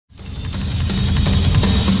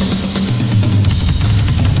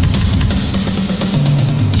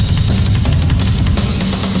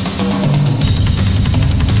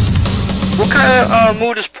of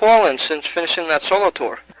mood is Paul in since finishing that solo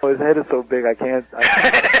tour? His head is so big I can't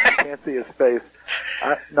see his face.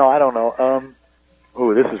 No, I don't know.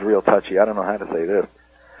 Ooh, this is real touchy. I don't know how to say this.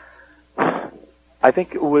 I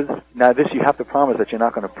think it was, now this you have to promise that you're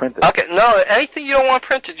not going to print it. Okay, no, anything you don't want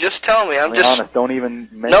printed, just tell me. I'm just honest, don't even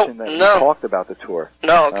mention that you talked about the tour.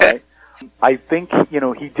 No, okay. Right? I think,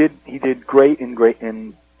 he did great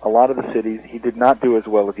in a lot of the cities. He did not do as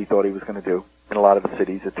well as he thought he was going to do in a lot of the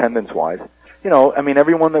cities, attendance-wise.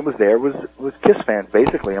 Everyone that was there was KISS fans,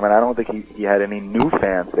 basically. I don't think he had any new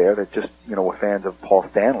fans there that just, were fans of Paul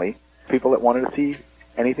Stanley. People that wanted to see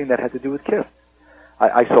anything that had to do with KISS.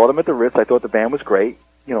 I saw them at the Ritz. I thought the band was great.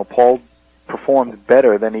 Paul performed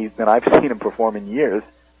better than I've seen him perform in years.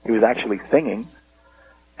 He was actually singing.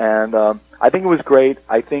 And I think it was great.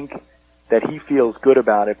 I think that he feels good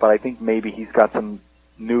about it, but I think maybe he's got some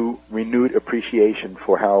renewed appreciation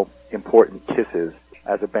for how important KISS is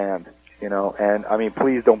as a band. And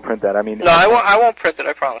please don't print that. No, I won't print it,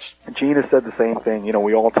 I promise. Gina said the same thing.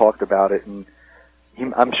 We all talked about it, and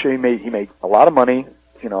I'm sure he made a lot of money,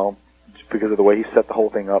 just because of the way he set the whole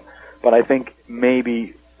thing up. But I think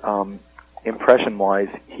maybe impression-wise,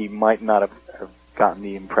 he might not have gotten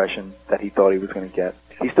the impression that he thought he was going to get.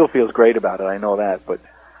 He still feels great about it. I know that, but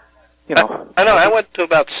I know. I went to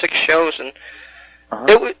about 6 shows, and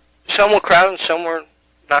some were crowded, and some were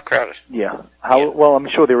not crowded. Yeah. Well, I'm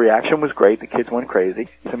sure the reaction was great. The kids went crazy.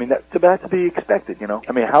 That's about to be expected,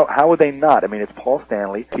 How would they not? It's Paul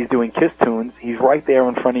Stanley. He's doing KISS tunes. He's right there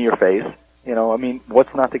in front of your face.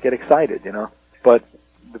 What's not to get excited, But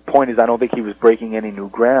the point is, I don't think he was breaking any new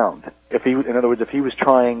ground. In other words, if he was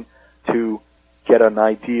trying to get an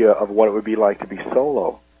idea of what it would be like to be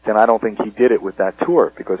solo, then I don't think he did it with that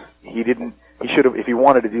tour, because he should have, if he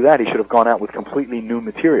wanted to do that, he should have gone out with completely new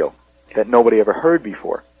material that nobody ever heard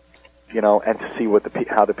before, and to see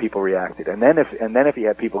how the people reacted. And then if he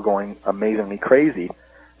had people going amazingly crazy,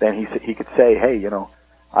 then he could say, hey,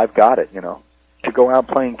 I've got it, To go out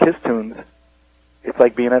playing KISS tunes, it's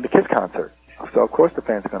like being at a KISS concert. So of course the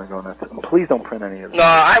fans are going to go nuts. Please don't print any of this. No,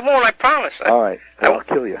 I won't, I promise. All right. I'll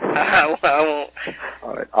kill you. I won't.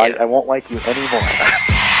 All right. I won't like you anymore.